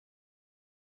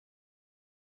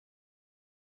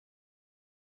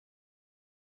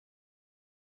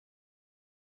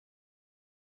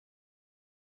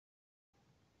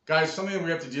Guys, something that we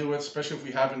have to deal with, especially if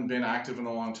we haven't been active in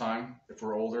a long time, if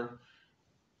we're older,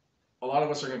 a lot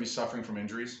of us are going to be suffering from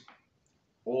injuries.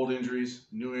 Old injuries,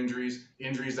 new injuries,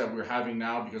 injuries that we're having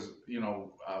now because,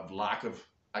 of lack of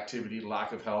activity,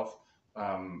 lack of health.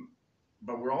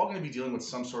 But we're all going to be dealing with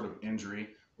some sort of injury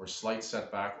or slight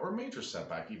setback or major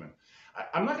setback even.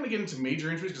 I'm not going to get into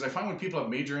major injuries because I find when people have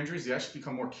major injuries, they actually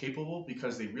become more capable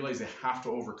because they realize they have to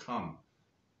overcome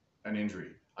an injury.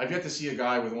 I've yet to see a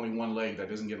guy with only one leg that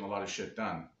isn't getting a lot of shit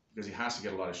done because he has to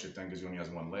get a lot of shit done because he only has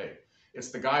one leg. It's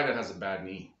the guy that has a bad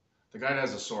knee, the guy that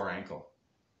has a sore ankle.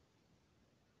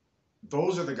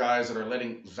 Those are the guys that are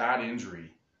letting that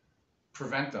injury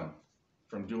prevent them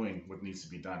from doing what needs to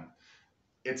be done.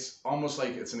 It's almost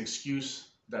like it's an excuse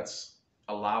that's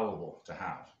allowable to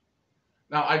have.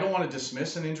 Now, I don't want to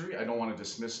dismiss an injury. I don't want to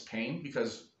dismiss pain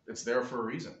because it's there for a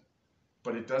reason.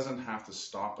 But it doesn't have to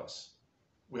stop us.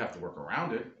 We have to work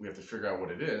around it. We have to figure out what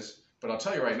it is. But I'll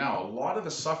tell you right now, a lot of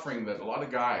the suffering that a lot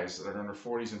of guys that are in their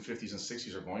 40s and 50s and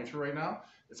 60s are going through right now,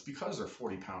 it's because they're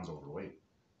 40 pounds overweight.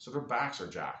 So their backs are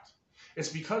jacked. It's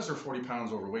because they're 40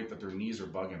 pounds overweight that their knees are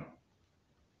bugging them,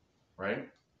 right?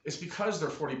 It's because they're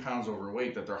 40 pounds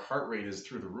overweight that their heart rate is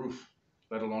through the roof,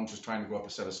 let alone just trying to go up a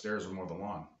set of stairs or mow the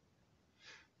lawn.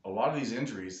 A lot of these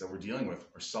injuries that we're dealing with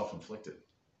are self-inflicted.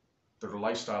 They're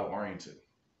lifestyle oriented.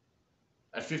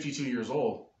 At 52 years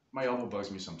old, my elbow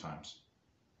bugs me sometimes.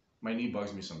 My knee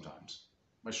bugs me sometimes.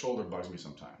 My shoulder bugs me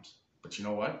sometimes. But you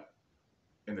know what?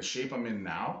 In the shape I'm in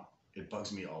now, it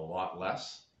bugs me a lot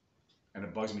less, and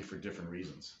it bugs me for different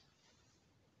reasons.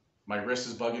 My wrist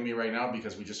is bugging me right now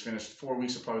because we just finished 4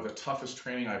 weeks of probably the toughest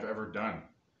training I've ever done.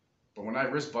 But when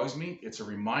that wrist bugs me, it's a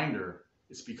reminder,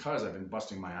 it's because I've been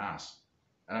busting my ass.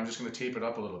 And I'm just going to tape it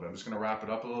up a little bit. I'm just going to wrap it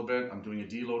up a little bit. I'm doing a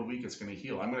deload week. It's going to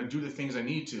heal. I'm going to do the things I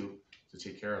need to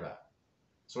take care of that.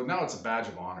 So now it's a badge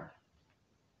of honor.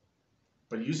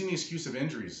 But using the excuse of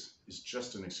injuries is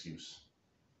just an excuse.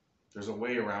 There's a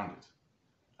way around it.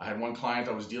 I had one client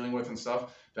I was dealing with and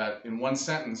stuff that in one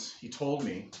sentence, he told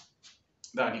me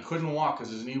that he couldn't walk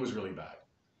because his knee was really bad.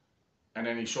 And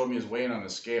then he showed me his weight on the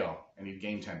scale and he'd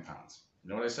gained 10 pounds. You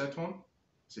know what I said to him?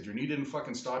 I said, your knee didn't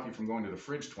fucking stop you from going to the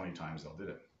fridge 20 times though, did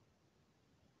it?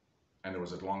 And there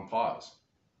was a long pause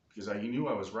because he knew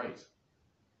I was right.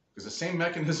 Because the same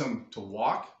mechanism to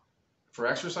walk for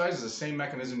exercise is the same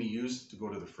mechanism he used to go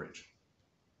to the fridge.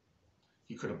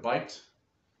 He could have biked.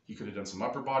 He could have done some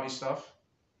upper body stuff.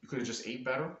 He could have just ate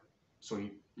better. So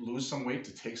he lose some weight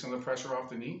to take some of the pressure off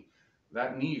the knee.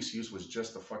 That knee excuse was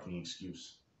just a fucking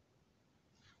excuse.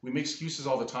 We make excuses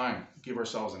all the time, give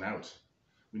ourselves an out.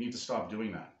 We need to stop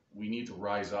doing that. We need to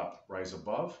rise up, rise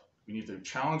above. We need to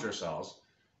challenge ourselves.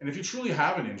 And if you truly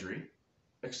have an injury,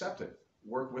 accept it,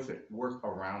 work with it, work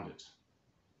around it.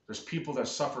 There's people that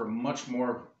suffer much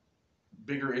more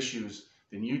bigger issues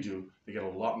than you do. They get a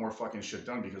lot more fucking shit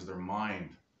done because their mind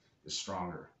is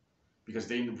stronger. Because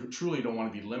they truly don't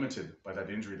want to be limited by that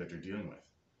injury that you're dealing with.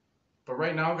 But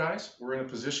right now, guys, we're in a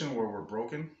position where we're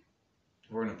broken.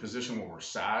 We're in a position where we're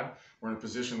sad. We're in a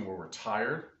position where we're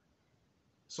tired.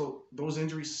 So those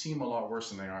injuries seem a lot worse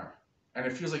than they are. And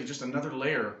it feels like just another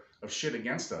layer of shit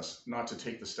against us not to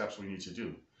take the steps we need to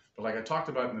do. But like I talked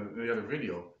about in the other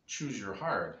video, choose your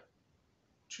hard.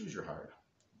 Choose your hard.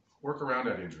 Work around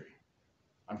that injury.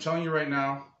 I'm telling you right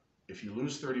now, if you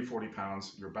lose 30, 40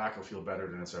 pounds, your back will feel better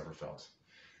than it's ever felt.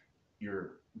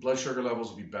 Your blood sugar levels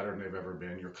will be better than they've ever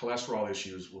been. Your cholesterol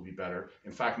issues will be better.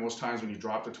 In fact, most times when you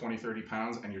drop to 20, 30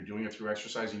 pounds and you're doing it through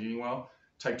exercise and eating well,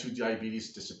 type 2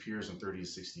 diabetes disappears in 30 to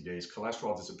 60 days.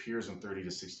 Cholesterol disappears in 30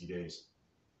 to 60 days.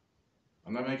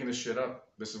 I'm not making this shit up.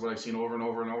 This is what I've seen over and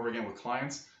over and over again with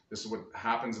clients. This is what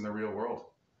happens in the real world.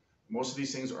 Most of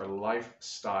these things are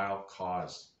lifestyle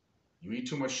caused. You eat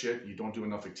too much shit, you don't do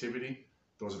enough activity,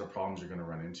 those are the problems you're going to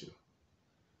run into.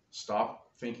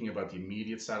 Stop thinking about the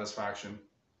immediate satisfaction.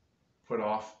 Put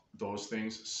off those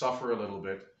things. Suffer a little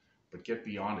bit, but get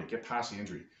beyond it. Get past the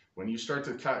injury. When you start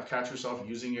to catch yourself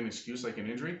using an excuse like an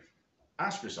injury,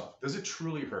 ask yourself, does it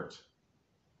truly hurt?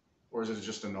 Or is it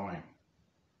just annoying?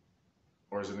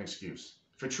 Or is it an excuse?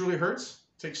 If it truly hurts,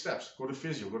 take steps. Go to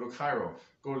physio, go to chiro,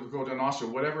 go to an osteo,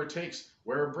 whatever it takes.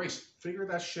 Wear a brace. Figure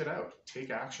that shit out. Take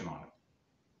action on it.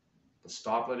 But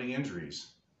stop letting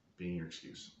injuries be your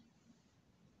excuse.